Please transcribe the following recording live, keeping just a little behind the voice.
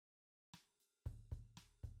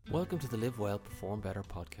Welcome to the Live Well, Perform Better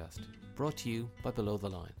podcast, brought to you by Below the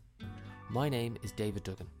Line. My name is David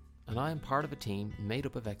Duggan, and I am part of a team made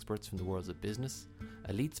up of experts from the worlds of business,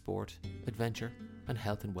 elite sport, adventure, and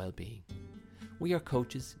health and well-being. We are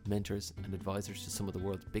coaches, mentors, and advisors to some of the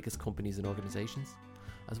world's biggest companies and organisations,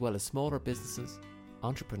 as well as smaller businesses,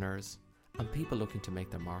 entrepreneurs, and people looking to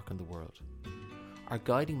make their mark on the world. Our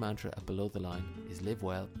guiding mantra at Below the Line is Live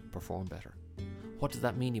Well, Perform Better. What does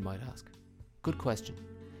that mean, you might ask? Good question.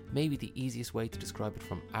 Maybe the easiest way to describe it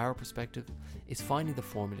from our perspective is finding the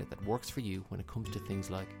formula that works for you when it comes to things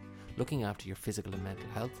like looking after your physical and mental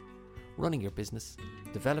health, running your business,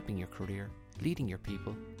 developing your career, leading your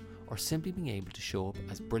people, or simply being able to show up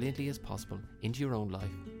as brilliantly as possible into your own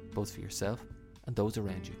life, both for yourself and those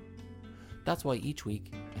around you. That's why each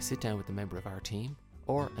week I sit down with a member of our team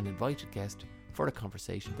or an invited guest for a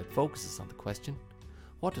conversation that focuses on the question,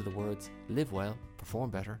 what do the words live well, perform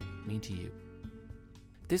better mean to you?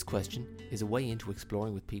 This question is a way into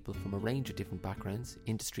exploring with people from a range of different backgrounds,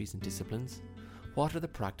 industries and disciplines. What are the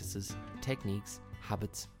practices, techniques,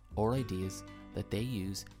 habits or ideas that they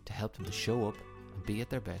use to help them to show up and be at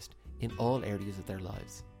their best in all areas of their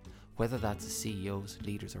lives, whether that's as CEOs,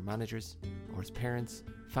 leaders or managers, or as parents,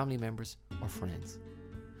 family members or friends.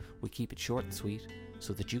 We keep it short and sweet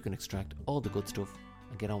so that you can extract all the good stuff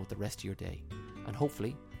and get on with the rest of your day, and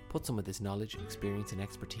hopefully put some of this knowledge, experience and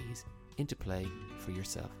expertise into play for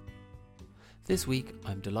yourself. This week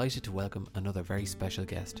I'm delighted to welcome another very special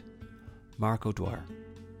guest, Marc O'Dwyer.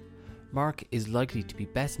 Marc is likely to be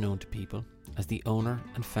best known to people as the owner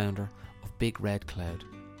and founder of Big Red Cloud,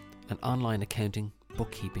 an online accounting,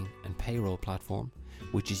 bookkeeping and payroll platform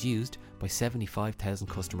which is used by 75,000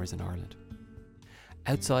 customers in Ireland.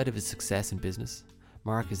 Outside of his success in business,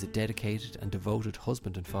 Marc is a dedicated and devoted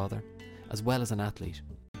husband and father, as well as an athlete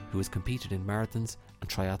who has competed in marathons and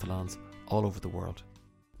triathlons all over the world.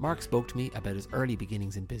 Marc spoke to me about his early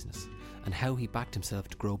beginnings in business and how he backed himself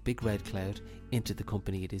to grow Big Red Cloud into the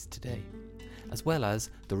company it is today, as well as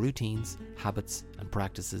the routines, habits and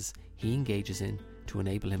practices he engages in to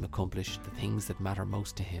enable him accomplish the things that matter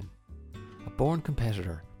most to him. A born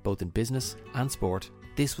competitor, both in business and sport,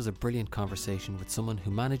 this was a brilliant conversation with someone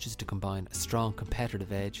who manages to combine a strong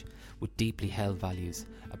competitive edge with deeply held values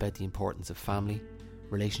about the importance of family,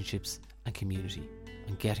 relationships and community,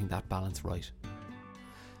 and getting that balance right.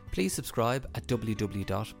 Please subscribe at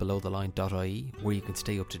www.belowtheline.ie, where you can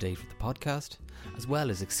stay up to date with the podcast, as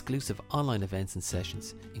well as exclusive online events and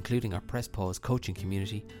sessions, including our Press Pause coaching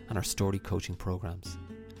community and our story coaching programs.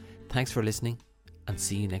 Thanks for listening and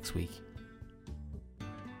see you next week.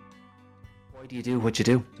 Why do you do what you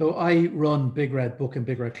do? So I run Big Red Book and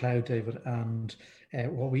Big Red Cloud, David, and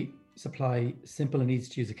what we supply simple and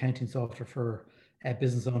easy to use accounting software for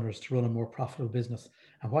business owners to run a more profitable business.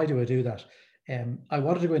 And why do I do that? I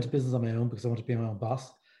wanted to go into business on my own because I wanted to be my own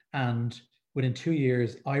boss. And within 2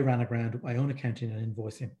 years, I ran aground with my own accounting and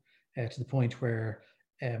invoicing to the point where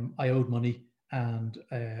I owed money and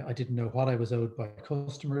I didn't know what I was owed by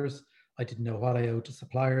customers. I didn't know what I owed to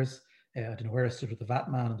suppliers. I didn't know where I stood with the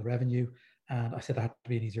VAT man and the revenue. And I said there had to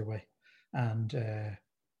be an easier way. And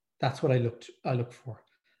that's what I looked for.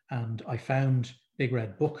 And I found Big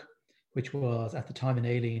Red Book, which was at the time an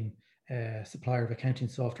alien supplier of accounting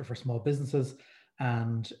software for small businesses,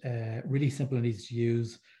 and really simple and easy to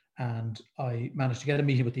use. And I managed to get a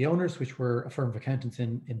meeting with the owners, which were a firm of accountants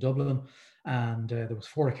in Dublin. And there was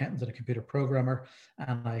 4 accountants and a computer programmer.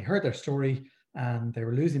 And I heard their story, and they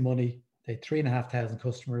were losing money. They had 3,500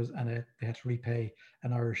 customers, and they had to repay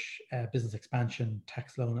an Irish business expansion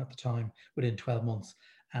tax loan at the time within 12 months.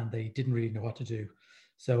 And they didn't really know what to do.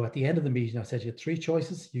 So at the end of the meeting, I said, you have 3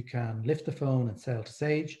 choices. You can lift the phone and sell to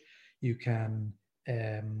Sage. You can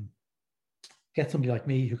get somebody like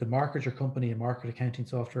me who can market your company and market accounting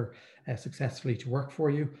software successfully to work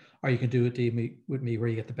for you, or you can do it with me where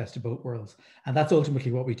you get the best of both worlds. And that's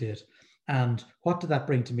ultimately what we did. And what did that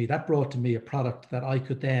bring to me? That brought to me a product that I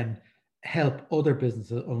could then help other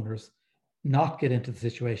business owners not get into the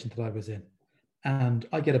situation that I was in. And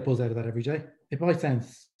I get a buzz out of that every day. It might sound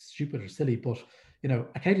stupid or silly, but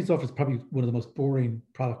accounting software is probably one of the most boring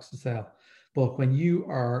products to sell. But when you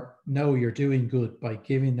know you're doing good by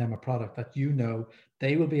giving them a product that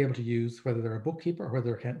they will be able to use, whether they're a bookkeeper or whether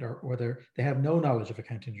they're accountant or whether they have no knowledge of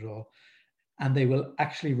accounting at all, and they will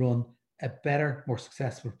actually run a better, more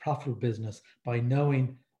successful, profitable business by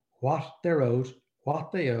knowing what they're owed,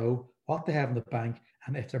 what they owe, what they have in the bank,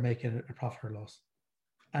 and if they're making a profit or loss.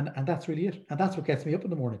 And that's really it. And that's what gets me up in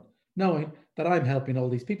the morning, knowing that I'm helping all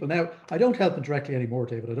these people. Now, I don't help them directly anymore,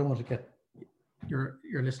 David. I don't want to get your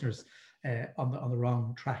listeners on the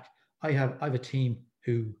wrong track. I have a team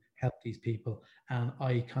who help these people. And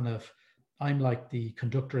I'm like the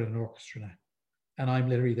conductor in an orchestra now. And I'm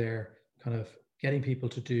literally there kind of getting people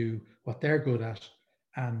to do what they're good at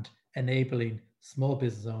and enabling small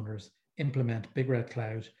business owners implement Big Red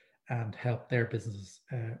Cloud and help their businesses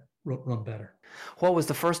run better. What was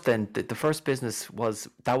the first then? The first business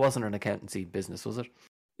wasn't an accountancy business, was it?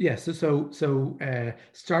 Yes. So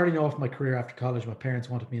starting off my career after college, my parents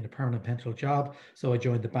wanted me in a permanent pensionable job. So I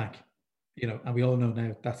joined the bank, and we all know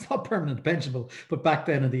now that's not permanent pensionable, but back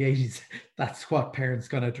then in the 80s, that's what parents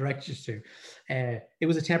kind of direct you to. It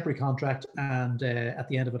was a temporary contract. And at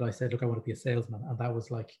the end of it, I said, look, I want to be a salesman. And that was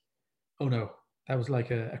like, oh no, that was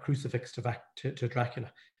like a crucifix to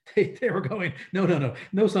Dracula. They were going,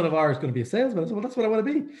 no son of ours is going to be a salesman. I said, well, that's what I want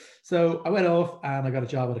to be. So I went off and I got a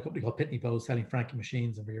job at a company called Pitney Bowes selling franking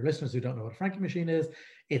machines. And for your listeners who don't know what a franking machine is,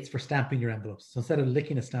 it's for stamping your envelopes. So instead of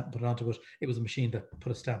licking a stamp and put it onto it, it was a machine that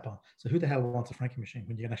put a stamp on. So who the hell wants a franking machine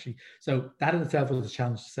when you can actually? So that in itself was a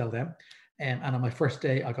challenge to sell them. And on my first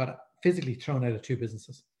day, I got physically thrown out of 2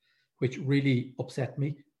 businesses, which really upset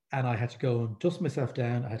me. And I had to go and dust myself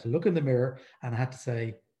down. I had to look in the mirror and I had to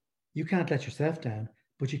say, you can't let yourself down,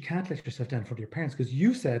 but you can't let yourself down in front of your parents because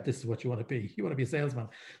you said this is what you want to be. You want to be a salesman.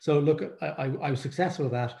 So look, I was successful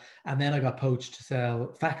at that. And then I got poached to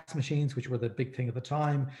sell fax machines, which were the big thing at the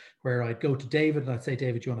time, where I'd go to David and I'd say,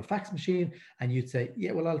 David, do you want a fax machine? And you'd say,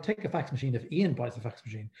 yeah, well, I'll take a fax machine if Ian buys a fax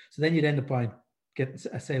machine. So then you'd end up getting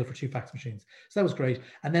a sale for 2 fax machines. So that was great.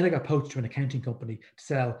 And then I got poached to an accounting company to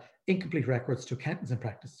sell incomplete records to accountants in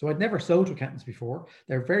practice. So I'd never sold to accountants before.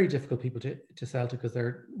 They're very difficult people to sell to because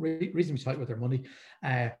they're reasonably tight with their money.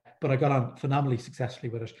 But I got on phenomenally successfully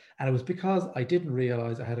with it. And it was because I didn't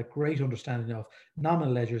realize I had a great understanding of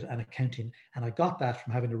nominal ledgers and accounting. And I got that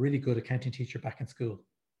from having a really good accounting teacher back in school.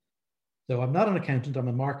 So I'm not an accountant, I'm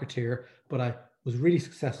a marketeer, but I was really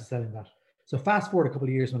successful selling that. So fast forward a couple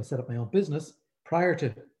of years when I set up my own business, prior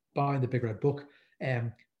to buying the Big Red Book,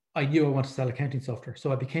 I knew I wanted to sell accounting software.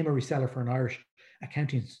 So I became a reseller for an Irish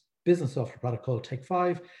accounting business software product called Take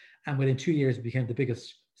 5. And within 2 years, we became the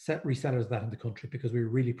biggest resellers of that in the country because we were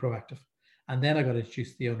really proactive. And then I got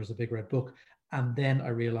introduced to the owners of Big Red Book. And then I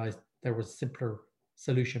realized there was a simpler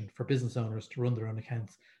solution for business owners to run their own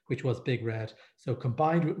accounts, which was Big Red. So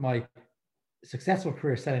combined with my successful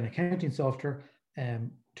career selling accounting software to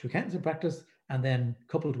accountants in practice, and then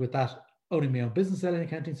coupled with that, owning my own business selling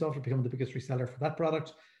accounting software, becoming the biggest reseller for that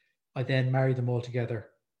product, I then married them all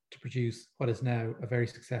together to produce what is now a very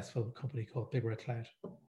successful company called Big Red Cloud.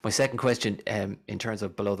 My second question, in terms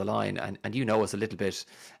of below the line, and you know us a little bit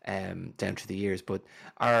down through the years, but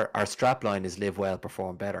our strap line is live well,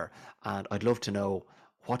 perform better. And I'd love to know,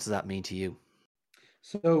 what does that mean to you?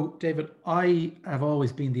 So, David, I have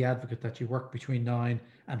always been the advocate that you work between 9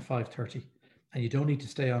 and 5:30, and you don't need to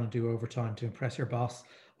stay on and do overtime to impress your boss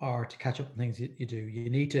or to catch up on things you do. You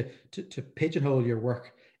need to pigeonhole your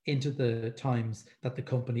work into the times that the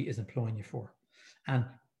company is employing you for. And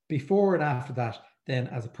before and after that, then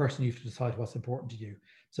as a person, you have to decide what's important to you.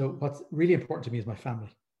 So what's really important to me is my family.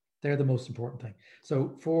 They're the most important thing.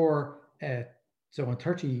 So I'm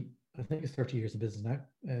 30, I think it's 30 years in business now,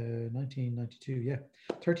 1992, yeah,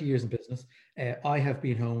 30 years in business. I have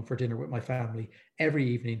been home for dinner with my family every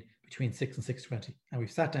evening between 6 and 6:20. And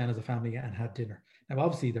we've sat down as a family and had dinner. Now,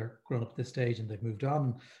 obviously, they're grown up at this stage and they've moved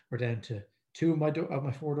on. We're down to 2 of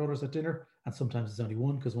my 4 daughters at dinner. And sometimes it's only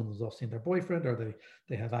one because one was off seeing their boyfriend, or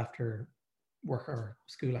they have after work or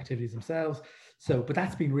school activities themselves. So, but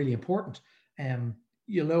that's been really important.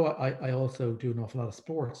 I also do an awful lot of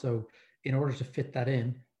sport. So in order to fit that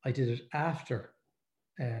in, I did it after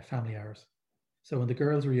family hours. So when the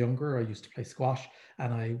girls were younger, I used to play squash,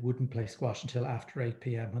 and I wouldn't play squash until after 8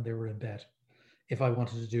 p.m. when they were in bed. If I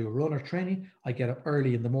wanted to do a run or training, I get up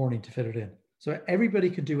early in the morning to fit it in. So everybody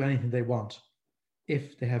can do anything they want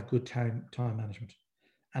if they have good time management.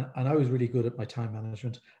 And I was really good at my time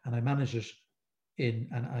management, and I managed it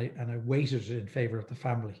and I weighted it in favor of the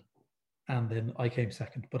family. And then I came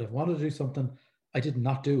second. But if I wanted to do something, I did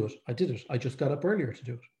not do it. I did it. I just got up earlier to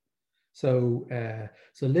do it. So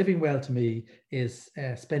living well to me is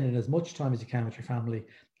spending as much time as you can with your family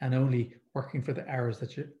and only working for the hours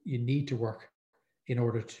that you need to work in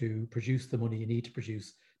order to produce the money you need to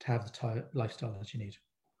produce to have the lifestyle that you need.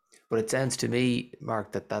 But it sounds to me,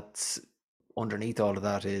 Mark, that's underneath all of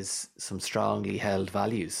that is some strongly held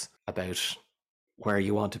values about where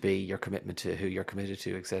you want to be, your commitment to who you're committed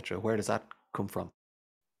to, etc. Where does that come from?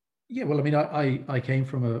 Yeah, well, I mean, I came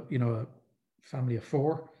from a family of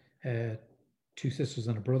 4, 2 sisters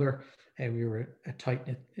and a brother. We were a tight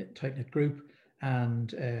knit group,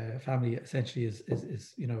 and family essentially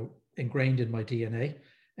is ingrained in my DNA.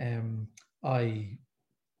 I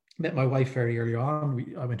met my wife very early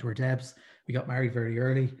on. I went to her Debs. We got married very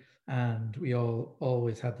early, and we all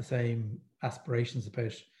always had the same aspirations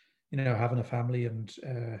about, having a family and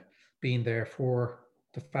being there for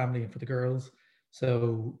the family and for the girls.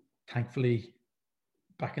 So thankfully,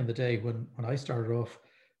 back in the day when I started off,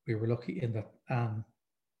 we were lucky in that Anne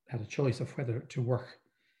had a choice of whether to work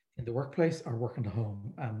in the workplace or work in the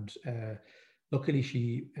home. And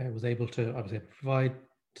luckily, I was able to provide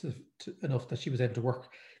enough that she was able to work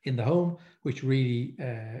in the home, which really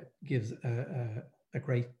gives a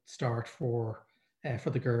great start for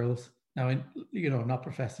the girls. Now, I'm not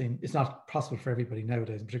professing, it's not possible for everybody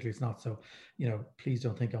nowadays, and particularly it's not. So, please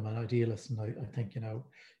don't think I'm an idealist. And I think,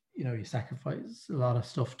 you sacrifice a lot of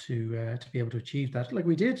stuff to be able to achieve that. Like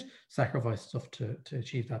we did sacrifice stuff to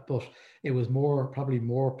achieve that, but it was probably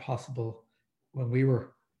more possible when we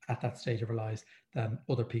were at that stage of our lives than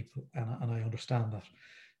other people, and I understand that.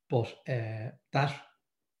 But that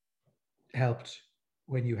helped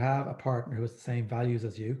when you have a partner who has the same values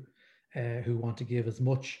as you, who want to give as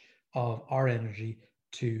much of our energy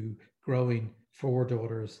to growing four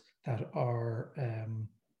daughters that are,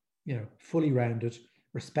 fully rounded,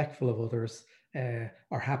 respectful of others,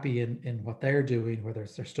 are happy in what they're doing, whether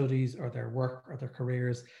it's their studies or their work or their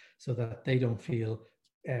careers, so that they don't feel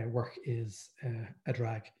work is a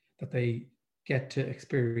drag, that they get to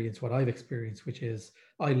experience what I've experienced, which is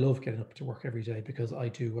I love getting up to work every day because I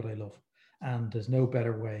do what I love. And there's no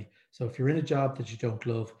better way. So if you're in a job that you don't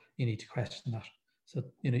love, you need to question that. So,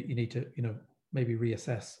 you need to, maybe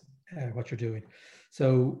reassess what you're doing.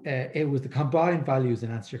 So it was the combined values,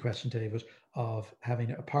 in answer to your question, David, of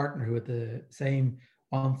having a partner who had the same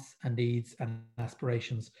wants and needs and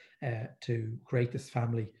aspirations to create this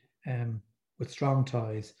family with strong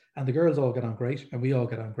ties. And the girls all get on great, and we all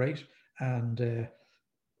get on great. And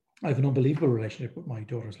I have an unbelievable relationship with my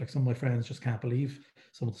daughters. Like, some of my friends just can't believe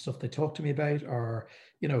some of the stuff they talk to me about. Or,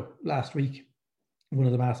 last week, one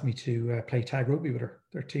of them asked me to play tag rugby with her.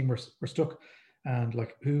 Their team were stuck. And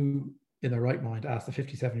like, who in their right mind asked a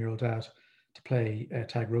 57-year-old dad to play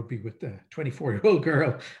tag rugby with the 24-year-old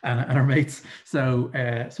girl and her mates? So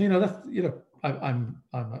that's,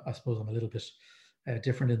 I suppose I'm a little bit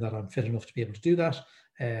different in that I'm fit enough to be able to do that.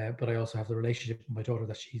 But I also have the relationship with my daughter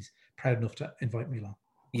that she's proud enough to invite me along.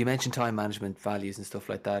 You mentioned time management, values and stuff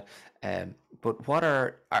like that. But what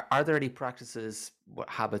are there any practices,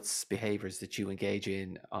 habits, behaviors that you engage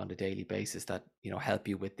in on a daily basis that, help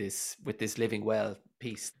you with this living well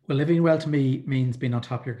piece? Well, living well to me means being on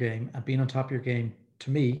top of your game, and being on top of your game to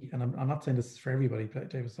me, and I'm not saying this is for everybody, but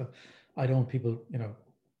David, so I don't want people,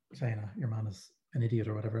 saying your man is an idiot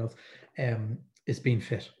or whatever else, is being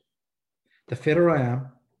fit. The fitter I am,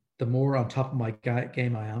 the more on top of my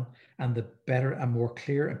game I am, and the better and more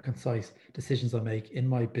clear and concise decisions I make in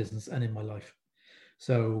my business and in my life.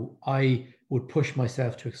 So I would push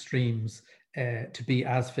myself to extremes to be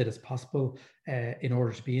as fit as possible in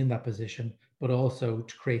order to be in that position, but also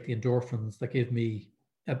to create the endorphins that give me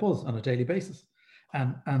a buzz on a daily basis.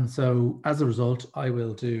 And so as a result, I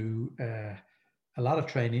will do a lot of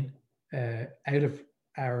training out of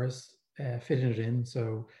hours, fitting it in.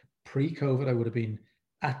 So pre-COVID, I would have been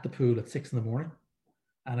at the pool at 6 a.m,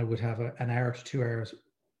 and I would have an hour to 2 hours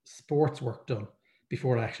sports work done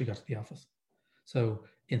before I actually got to the office. So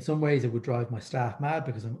in some ways, it would drive my staff mad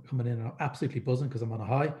because I'm coming in and I'm absolutely buzzing because I'm on a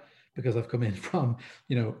high, because I've come in from,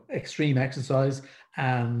 extreme exercise,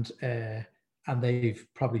 and they've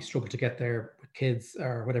probably struggled to get there with kids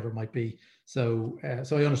or whatever it might be. So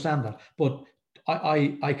I understand that, but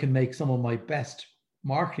I can make some of my best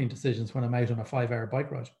marketing decisions when I'm out on a 5-hour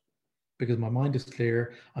bike ride, because my mind is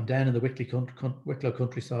clear. I'm down in the Wicklow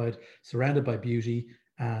countryside, surrounded by beauty,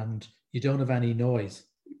 and you don't have any noise.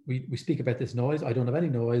 We speak about this noise. I don't have any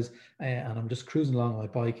noise, and I'm just cruising along on my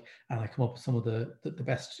bike, and I come up with some of the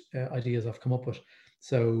best ideas I've come up with.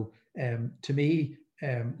 So to me,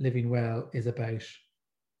 living well is about,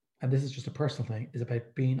 and this is just a personal thing, is about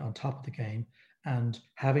being on top of the game and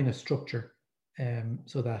having a structure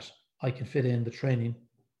so that I can fit in the training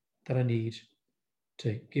that I need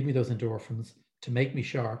to give me those endorphins, to make me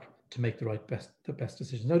sharp, to make the best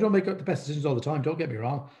decisions. Now, I don't make the best decisions all the time. Don't get me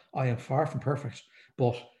wrong. I am far from perfect,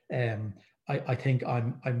 but I think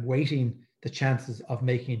I'm weighting the chances of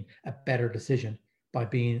making a better decision by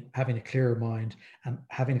having a clearer mind, and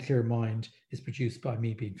having a clearer mind is produced by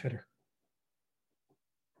me being fitter.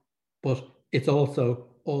 But it's also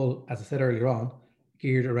all, as I said earlier on,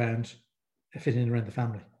 geared around fitting in around the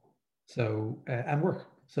family. So and work.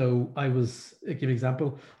 So I'll give you an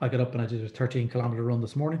example. I got up and I did a 13-kilometer run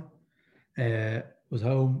this morning. Was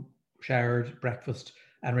home, showered, breakfast,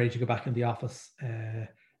 and ready to go back in the office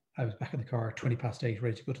I was back in the car 20 past 8,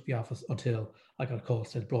 ready to go to the office until I got a call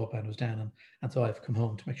said broadband was down, and so I've come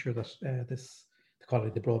home to make sure that the quality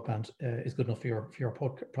of the broadband is good enough for your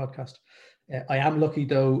podcast. I am lucky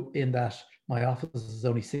though in that my office is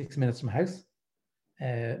only 6 minutes from my house,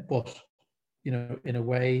 but in a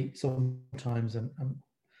way, sometimes and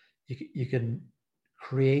you can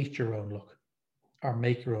create your own look or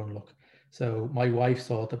make your own look. So my wife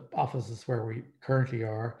saw the offices where we currently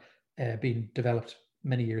are being developed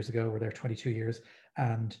many years ago. We're there 22 years,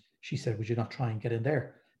 and she said, "Would you not try and get in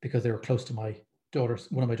there?" Because they were close to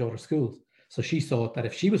one of my daughter's schools. So she thought that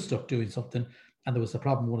if she was stuck doing something and there was a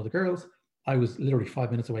problem with one of the girls, I was literally 5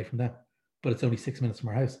 minutes away from them, but it's only 6 minutes from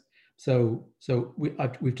our house. So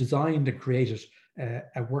we've designed and created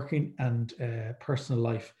a working and personal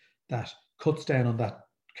life that cuts down on that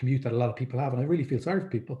commute that a lot of people have. And I really feel sorry for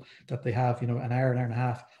people that they have, an hour and a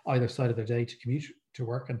half either side of their day to commute to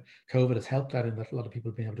work. And COVID has helped that in that a lot of people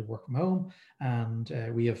have been able to work from home. And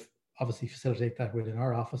we have obviously facilitate that within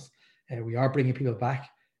our office. We are bringing people back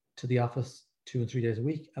to the office 2 and 3 days a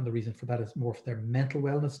week. And the reason for that is more for their mental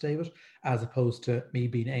wellness, David, as opposed to me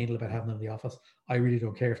being anal about having them in the office. I really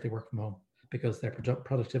don't care if they work from home because their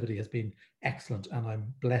productivity has been excellent and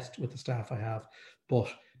I'm blessed with the staff I have. But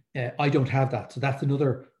I don't have that. So that's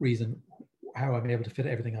another reason how I'm able to fit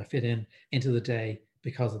everything I fit into the day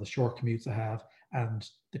because of the short commutes I have and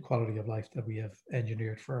the quality of life that we have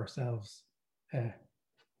engineered for ourselves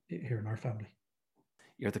here in our family.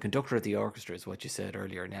 You're the conductor of the orchestra, is what you said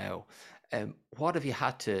earlier now. What have you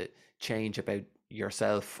had to change about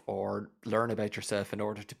yourself or learn about yourself in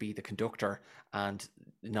order to be the conductor and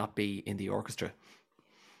not be in the orchestra?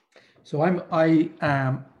 So I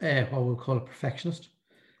am what we'll call a perfectionist.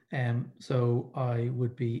 So I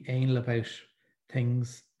would be anal about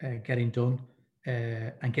things getting done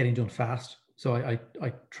and getting done fast. So I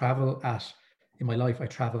travel in my life, I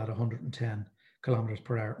travel at 110 kilometers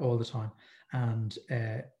per hour all the time. And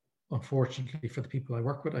unfortunately for the people I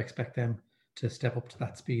work with, I expect them to step up to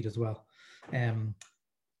that speed as well.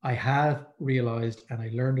 I have realized, and I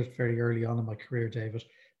learned it very early on in my career, David,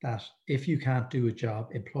 that if you can't do a job,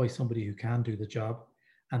 employ somebody who can do the job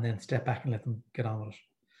and then step back and let them get on with it.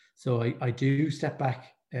 So I do step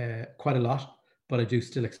back quite a lot, but I do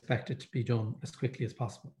still expect it to be done as quickly as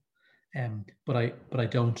possible. But I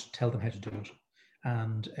don't tell them how to do it.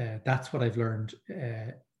 And that's what I've learned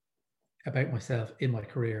about myself in my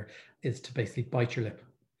career is to basically bite your lip.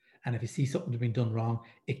 And if you see something being done wrong,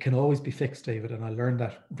 it can always be fixed, David. And I learned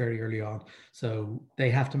that very early on. So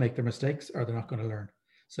they have to make their mistakes or they're not going to learn.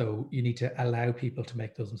 So you need to allow people to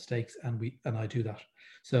make those mistakes. And I do that.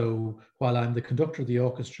 So while I'm the conductor of the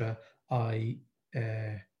orchestra, I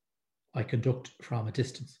conduct from a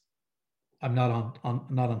distance. I'm not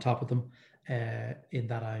on top of them in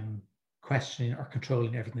that I'm questioning or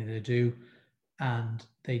controlling everything they do. And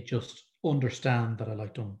they just understand that I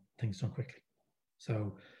like things done quickly.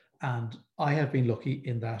 So, and I have been lucky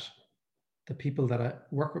in that the people that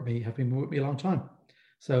work with me have been with me a long time.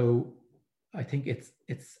 So I think it's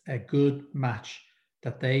a good match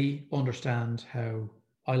that they understand how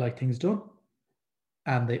I like things done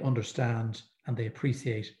and they understand and they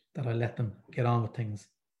appreciate that I let them get on with things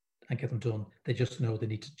and get them done. They just know they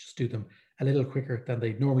need to just do them a little quicker than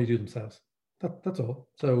they normally do themselves. That's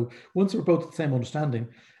all. So once we're both the same understanding,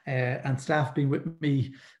 and staff being with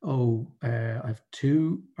me, I have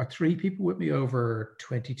 2 or 3 people with me over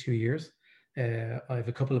 22 years. I have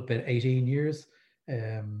a couple of about 18 years.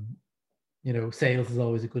 Sales is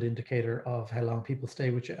always a good indicator of how long people stay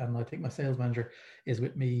with you. And I think my sales manager is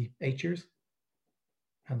with me 8 years.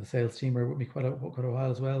 And the sales team are with me quite a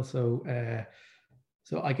while as well. So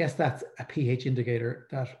I guess that's a pH indicator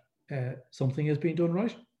that something is being done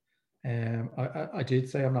right. I did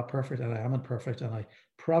say I'm not perfect and I am imperfect and I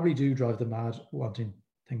probably do drive them mad wanting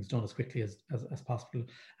things done as quickly as possible.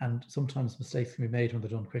 And sometimes mistakes can be made when they're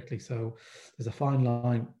done quickly. So there's a fine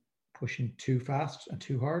line pushing too fast and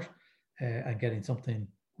too hard and getting something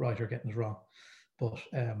right or getting it wrong. But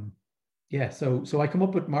so I come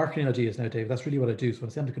up with marketing ideas now, Dave. That's really what I do. So when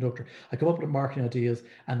I say I'm the conductor, I come up with marketing ideas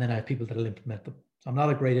and then I have people that will implement them. So I'm not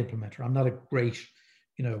a great implementer. I'm not a great,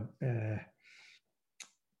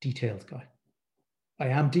 details guy. I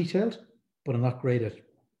am detailed, but I'm not great at.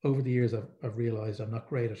 Over the years, I've realized I'm not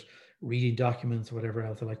great at reading documents or whatever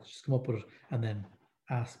else. I like to just come up with it and then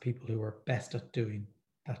ask people who are best at doing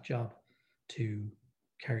that job to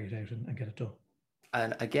carry it out and get it done.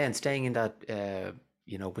 And again, staying in that,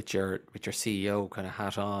 with your CEO kind of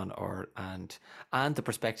hat on, and the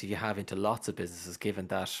perspective you have into lots of businesses, given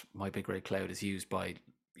that My Big Red Cloud is used by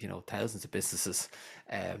thousands of businesses.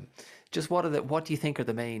 Just what do you think are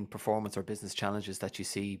the main performance or business challenges that you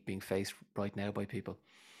see being faced right now by people?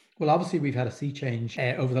 Well, obviously, we've had a sea change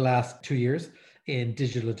over the last 2 years in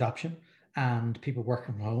digital adoption and people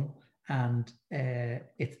working from home. And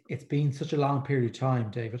it's been such a long period of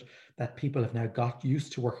time, David, that people have now got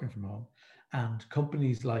used to working from home. And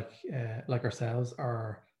companies like ourselves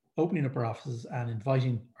are opening up our offices and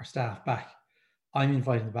inviting our staff back. I'm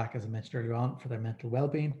inviting them back, as I mentioned earlier on, for their mental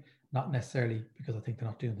well-being, not necessarily because I think they're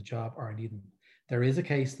not doing the job or I need them. There is a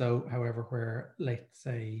case, though, however, where, let's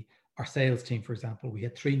say, our sales team, for example, we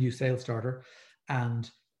had 3 new sales starter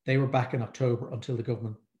and they were back in October until the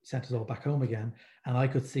government sent us all back home again. And I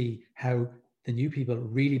could see how the new people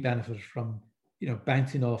really benefited from,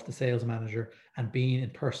 bouncing off the sales manager and being in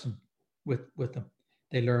person with them.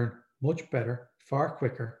 They learn much better, far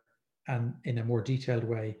quicker, and in a more detailed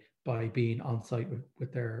way by being on site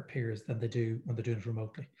with their peers than they do when they're doing it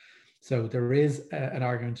remotely. So there is an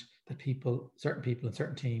argument that certain people in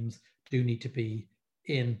certain teams do need to be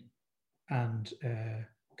in and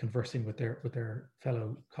conversing with their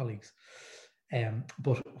fellow colleagues.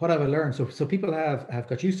 But what have I learned? So people have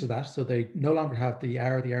got used to that. So they no longer have the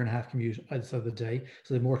hour and a half commute either side of the day.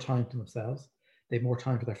 So they have more time to themselves. They have more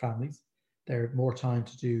time for their families. They have more time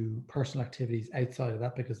to do personal activities outside of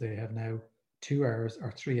that because they have now 2 hours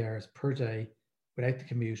or 3 hours per day without the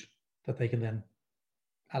commute that they can then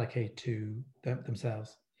allocate to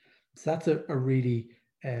themselves. So that's a really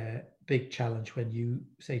big challenge when you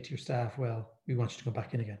say to your staff, well, we want you to come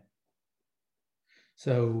back in again.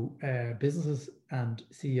 So businesses and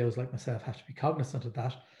CEOs like myself have to be cognizant of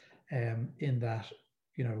that, in that,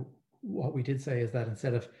 what we did say is that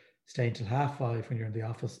instead of staying till 5:30 when you're in the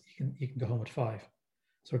office, you can go home at 5.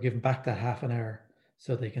 So we're giving back that half an hour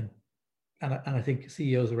so they can, and I think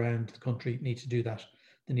CEOs around the country need to do that.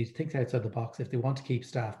 They need to think outside the box if they want to keep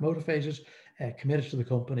staff motivated, committed to the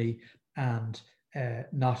company, and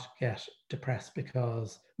not get depressed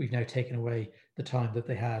because we've now taken away the time that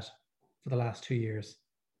they had for the last 2 years.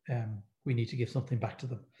 We need to give something back to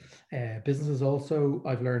them. Businesses also,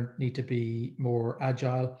 I've learned, need to be more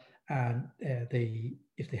agile, and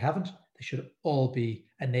if they haven't, they should all be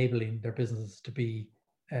enabling their businesses to be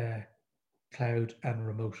cloud and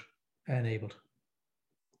remote enabled.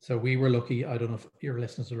 So we were lucky. I don't know if your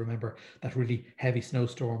listeners will remember that really heavy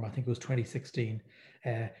snowstorm. I think it was 2016.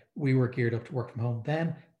 We were geared up to work from home.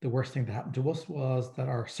 Then the worst thing that happened to us was that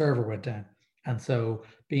our server went down. And so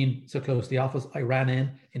being so close to the office, I ran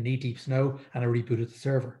in knee-deep snow and I rebooted the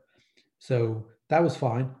server. So that was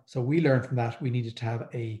fine. So we learned from that we needed to have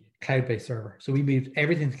a cloud-based server. So we moved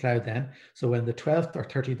everything to cloud then. So when the 12th or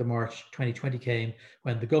 13th of March 2020 came,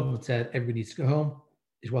 when the government said everybody needs to go home,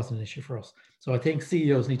 it wasn't an issue for us. So I think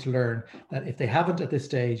CEOs need to learn that if they haven't at this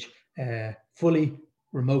stage fully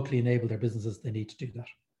remotely enabled their businesses, they need to do that.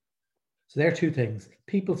 So there are 2 things: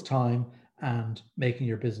 people's time and making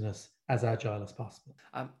your business as agile as possible.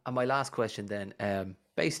 And my last question then,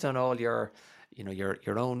 based on all your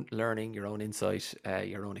own learning, your own insight,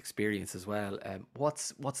 your own experience as well,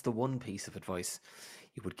 what's the one piece of advice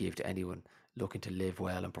you would give to anyone looking to live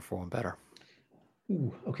well and perform better?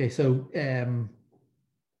 Okay, so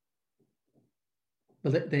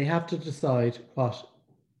well, they have to decide what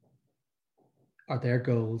are their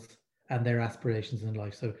goals and their aspirations in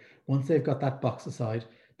life. So once they've got that box aside,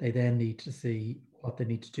 they then need to see what they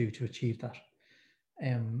need to do to achieve that.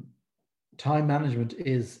 Time management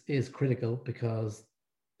is critical, because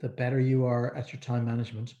the better you are at your time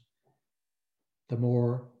management, the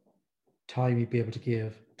more time you'd be able to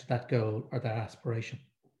give to that goal or that aspiration.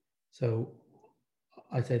 So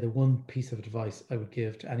I'd say the one piece of advice I would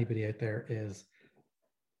give to anybody out there is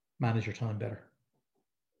manage your time better.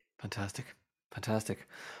 Fantastic.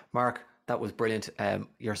 Marc, that was brilliant.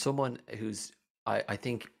 You're someone who's, I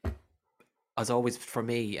think, as always, for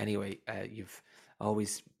me anyway, you've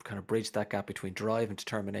always kind of bridged that gap between drive and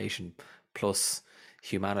determination plus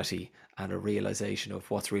humanity and a realization of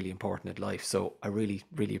what's really important in life. So I really,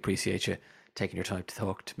 really appreciate you taking your time to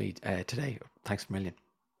talk to me today. Thanks a million.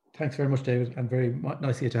 Thanks very much, David, and very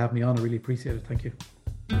nice of you to have me on. I really appreciate it. Thank you.